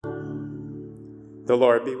The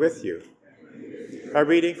Lord be with you. A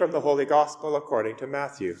reading from the Holy Gospel according to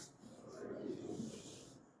Matthew.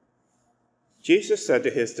 Jesus said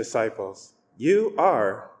to his disciples, "You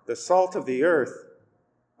are the salt of the earth,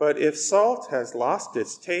 but if salt has lost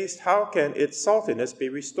its taste, how can its saltiness be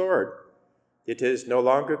restored? It is no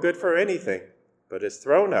longer good for anything, but is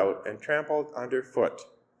thrown out and trampled underfoot.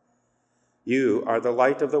 You are the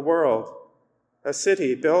light of the world. A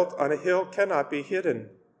city built on a hill cannot be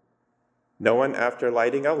hidden. No one, after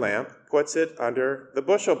lighting a lamp, puts it under the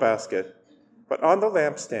bushel basket, but on the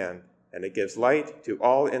lampstand, and it gives light to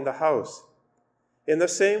all in the house. In the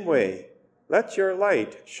same way, let your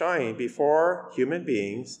light shine before human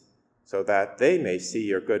beings, so that they may see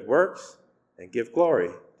your good works and give glory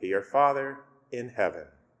to your Father in heaven."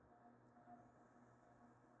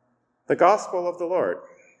 The Gospel of the Lord.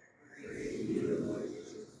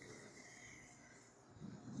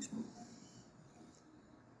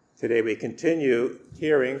 Today we continue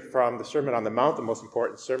hearing from the Sermon on the Mount, the most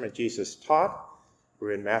important sermon Jesus taught.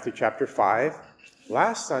 We're in Matthew chapter 5.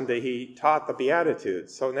 Last Sunday he taught the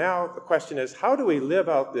Beatitudes. So now the question is, how do we live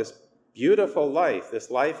out this beautiful life,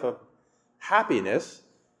 this life of happiness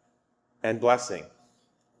and blessing?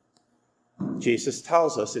 Jesus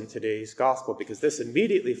tells us in today's Gospel, because this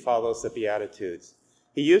immediately follows the Beatitudes.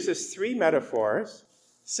 He uses three metaphors,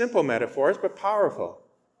 simple metaphors, but powerful.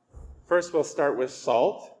 First, we'll start with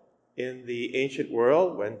salt. In the ancient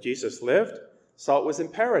world, when Jesus lived, salt was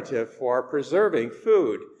imperative for preserving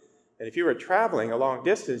food. And if you were traveling a long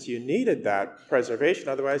distance, you needed that preservation,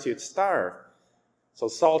 otherwise you'd starve. So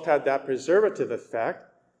salt had that preservative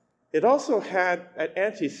effect. It also had an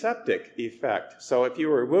antiseptic effect. So if you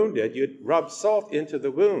were wounded, you'd rub salt into the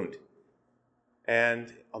wound.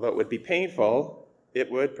 And although it would be painful, it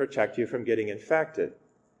would protect you from getting infected.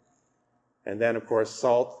 And then, of course,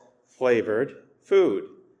 salt flavored food.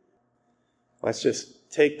 Let's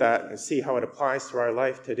just take that and see how it applies to our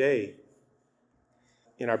life today.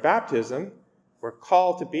 In our baptism, we're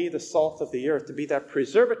called to be the salt of the earth, to be that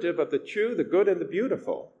preservative of the true, the good, and the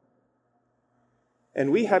beautiful.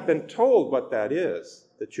 And we have been told what that is,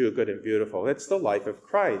 the true, good, and beautiful. It's the life of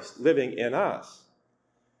Christ living in us.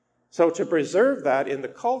 So to preserve that in the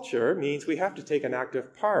culture means we have to take an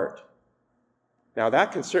active part. Now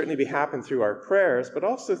that can certainly happen through our prayers, but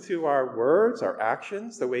also through our words, our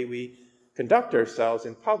actions, the way we conduct ourselves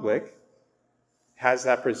in public has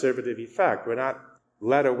that preservative effect. We're not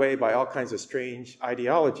led away by all kinds of strange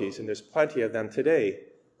ideologies, and there's plenty of them today,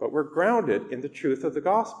 but we're grounded in the truth of the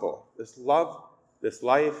gospel, this love, this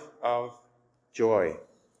life of joy.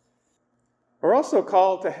 We're also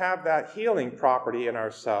called to have that healing property in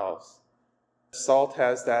ourselves. Salt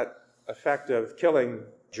has that effect of killing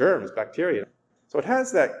germs, bacteria. So it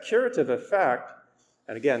has that curative effect,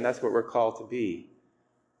 and again, that's what we're called to be.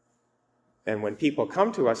 And when people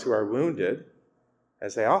come to us who are wounded,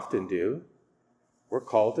 as they often do, we're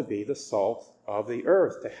called to be the salt of the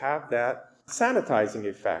earth, to have that sanitizing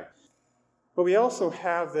effect. But we also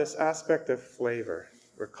have this aspect of flavor.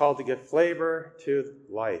 We're called to give flavor to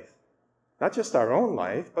life. Not just our own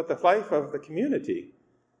life, but the life of the community.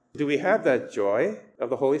 Do we have that joy of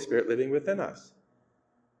the Holy Spirit living within us?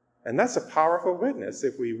 And that's a powerful witness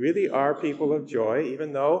if we really are people of joy,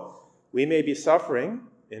 even though we may be suffering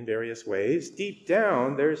in various ways. Deep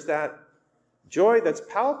down, there's that joy that's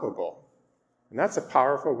palpable. And that's a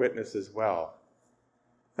powerful witness as well.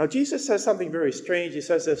 Now, Jesus says something very strange. He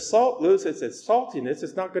says, if salt loses its saltiness,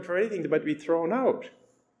 it's not good for anything but to be thrown out.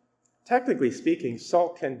 Technically speaking,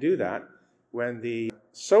 salt can do that. When the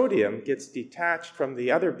sodium gets detached from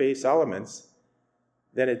the other base elements,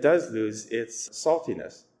 then it does lose its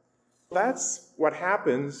saltiness. That's what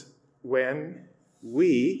happens when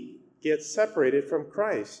we get separated from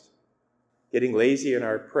Christ. Getting lazy in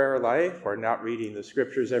our prayer life or not reading the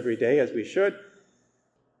scriptures every day as we should.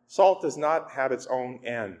 Salt does not have its own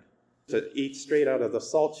end. To eat straight out of the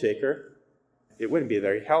salt shaker, it wouldn't be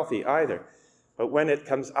very healthy either. But when it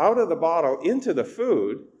comes out of the bottle into the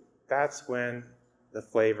food, that's when the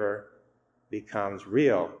flavor becomes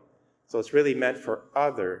real. So it's really meant for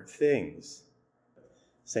other things.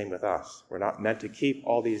 Same with us. We're not meant to keep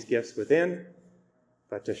all these gifts within,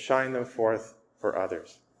 but to shine them forth for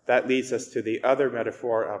others. That leads us to the other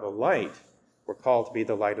metaphor of a light. We're called to be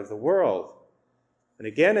the light of the world. And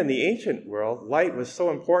again, in the ancient world, light was so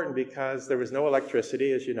important because there was no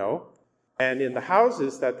electricity, as you know. And in the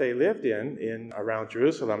houses that they lived in around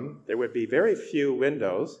Jerusalem, there would be very few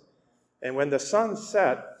windows. And when the sun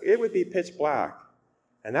set, it would be pitch black.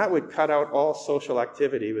 And that would cut out all social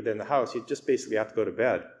activity within the house. You'd just basically have to go to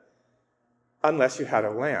bed, unless you had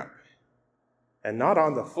a lamp. And not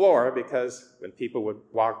on the floor, because when people would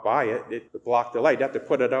walk by it, it would block the light. You have to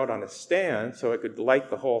put it out on a stand so it could light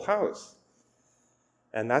the whole house.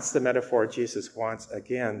 And that's the metaphor Jesus wants,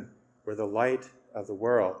 again, we're the light of the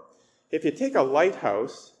world. If you take a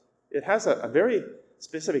lighthouse, it has a very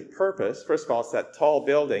specific purpose. First of all, it's that tall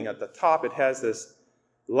building. At the top, it has this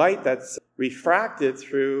light that's refracted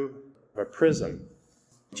through a prism.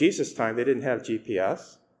 In Jesus' time, they didn't have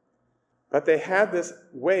GPS, but they had this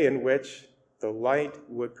way in which the light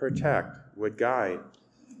would protect, would guide.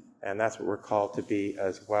 And that's what we're called to be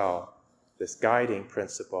as well. This guiding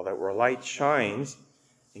principle, that where light shines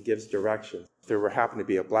and gives direction. If there were happened to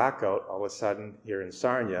be a blackout all of a sudden here in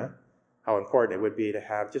Sarnia, how important it would be to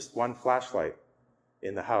have just one flashlight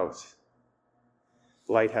in the house.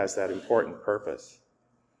 Light has that important purpose.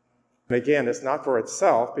 And again, it's not for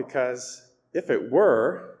itself, because if it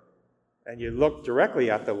were, and you look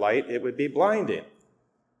directly at the light, it would be blinding.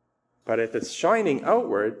 But if it's shining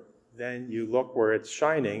outward, then you look where it's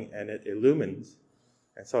shining and it illumines.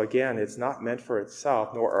 And so again, it's not meant for itself,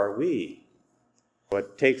 nor are we.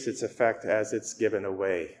 It takes its effect as it's given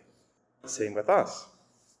away. Same with us.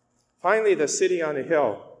 Finally, the city on a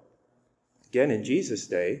hill. Again, in Jesus'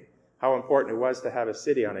 day, how important it was to have a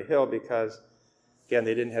city on a hill, because, again,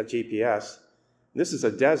 they didn't have GPS. This is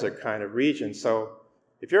a desert kind of region, so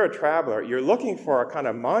if you're a traveler, you're looking for a kind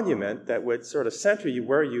of monument that would sort of center you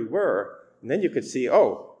where you were, and then you could see,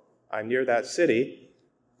 oh, I'm near that city.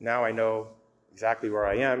 Now I know exactly where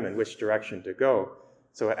I am and which direction to go.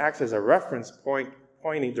 So it acts as a reference point,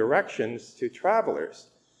 pointing directions to travelers.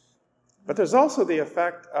 But there's also the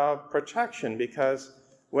effect of protection, because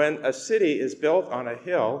when a city is built on a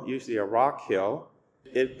hill, usually a rock hill,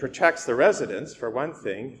 it protects the residents, for one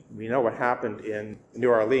thing. We know what happened in New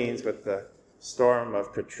Orleans with the storm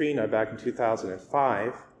of Katrina back in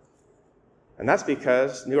 2005. And that's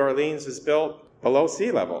because New Orleans is built below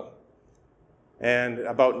sea level. And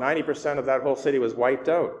about 90% of that whole city was wiped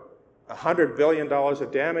out. $100 billion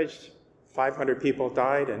of damage, 500 people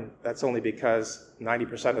died, and that's only because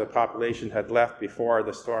 90% of the population had left before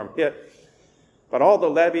the storm hit. But all the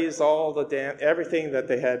levees, all the dam, everything that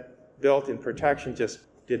they had built in protection just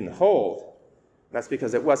didn't hold. That's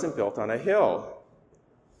because it wasn't built on a hill.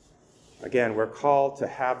 Again, we're called to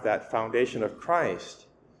have that foundation of Christ.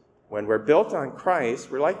 When we're built on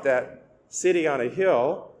Christ, we're like that city on a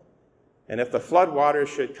hill, and if the floodwaters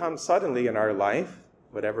should come suddenly in our life,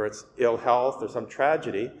 whatever it's ill health or some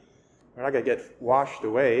tragedy, we're not going to get washed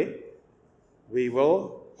away. We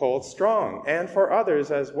will hold strong, and for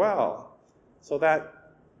others as well. So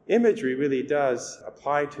that imagery really does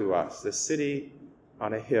apply to us. The city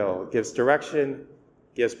on a hill gives direction,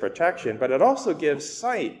 gives protection, but it also gives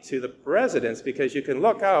sight to the residents, because you can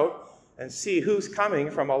look out and see who's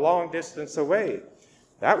coming from a long distance away.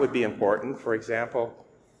 That would be important. For example,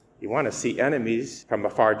 you want to see enemies from a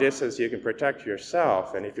far distance so you can protect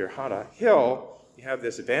yourself. And if you're on a hill, you have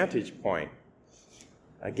this vantage point.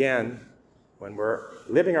 Again, when we're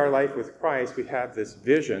living our life with Christ, we have this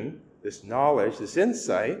vision, this knowledge, this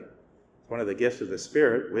insight. It's one of the gifts of the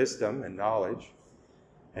Spirit, wisdom and knowledge.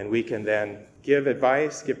 And we can then give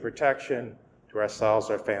advice, give protection to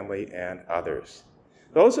ourselves, our family, and others.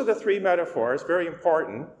 Those are the three metaphors, very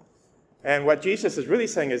important. And what Jesus is really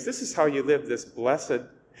saying is, this is how you live this blessed,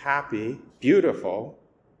 happy, beautiful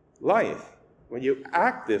life. When you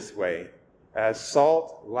act this way, as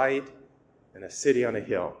salt, light, and a city on a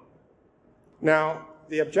hill. Now,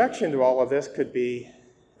 the objection to all of this could be,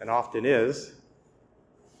 and often is,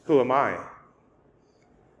 who am I?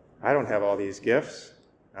 I don't have all these gifts.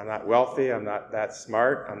 I'm not wealthy, I'm not that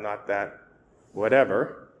smart, I'm not that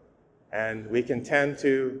whatever. And we can tend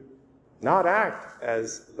to not act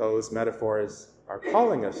as those metaphors are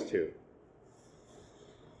calling us to.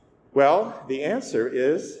 Well, the answer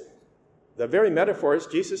is the very metaphors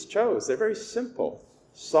Jesus chose. They're very simple.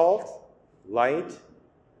 Salt, light,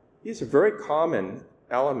 these are very common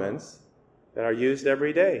elements that are used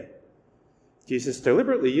every day. Jesus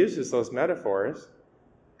deliberately uses those metaphors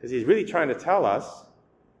because he's really trying to tell us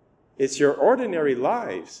it's your ordinary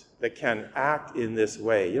lives that can act in this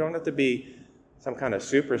way. You don't have to be some kind of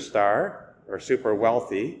superstar or super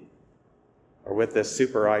wealthy or with this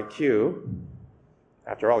super IQ.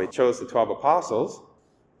 After all, he chose the 12 apostles,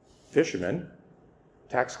 fishermen,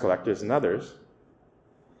 tax collectors, and others.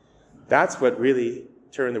 That's what really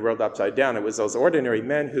turned the world upside down. It was those ordinary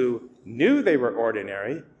men who knew they were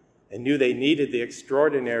ordinary and knew they needed the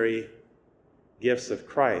extraordinary gifts of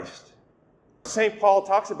Christ. St. Paul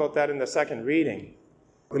talks about that in the second reading.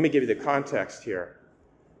 Let me give you the context here.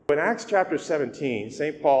 In Acts chapter 17,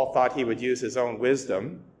 St. Paul thought he would use his own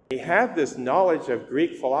wisdom. He had this knowledge of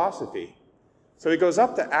Greek philosophy. So he goes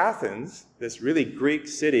up to Athens, this really Greek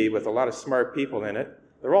city with a lot of smart people in it.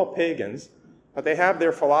 They're all pagans, but they have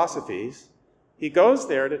their philosophies. He goes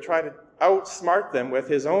there to try to outsmart them with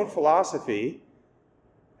his own philosophy,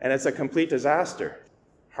 and it's a complete disaster.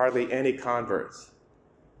 Hardly any converts.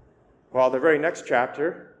 Well, the very next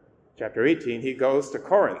chapter, chapter 18, he goes to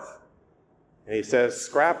Corinth. And he says,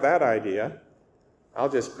 scrap that idea. I'll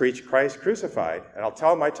just preach Christ crucified, and I'll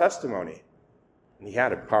tell my testimony. And he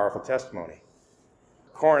had a powerful testimony.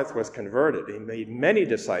 Corinth was converted. He made many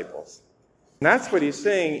disciples. And that's what he's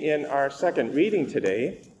saying in our second reading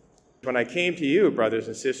today. When I came to you, brothers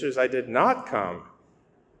and sisters, I did not come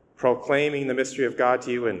proclaiming the mystery of God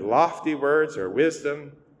to you in lofty words or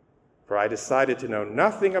wisdom, for I decided to know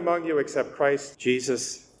nothing among you except Christ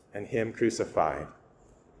Jesus and him crucified.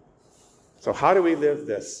 So how do we live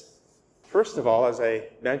this? First of all, as I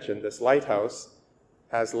mentioned, this lighthouse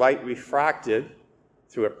has light refracted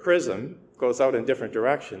through a prism, goes out in different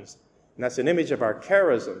directions, and that's an image of our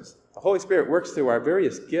charisms. The Holy Spirit works through our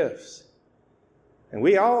various gifts. And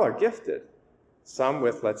we all are gifted. Some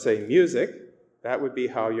with, let's say, music. That would be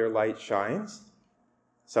how your light shines.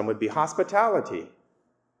 Some would be hospitality.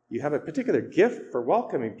 You have a particular gift for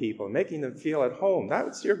welcoming people, making them feel at home.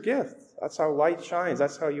 That's your gift. That's how light shines.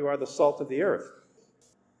 That's how you are the salt of the earth.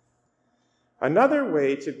 Another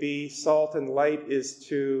way to be salt and light is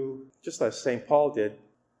to, just as St. Paul did,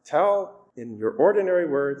 tell in your ordinary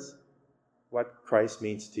words what Christ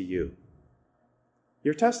means to you.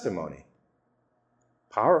 Your testimony.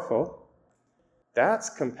 Powerful. That's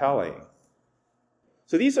compelling.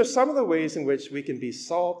 So these are some of the ways in which we can be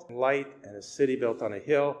salt and light and a city built on a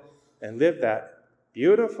hill and live that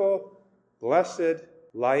beautiful, blessed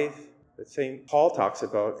life that St. Paul talks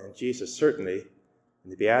about, and Jesus certainly, in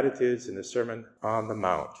the Beatitudes and the Sermon on the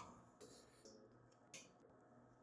Mount.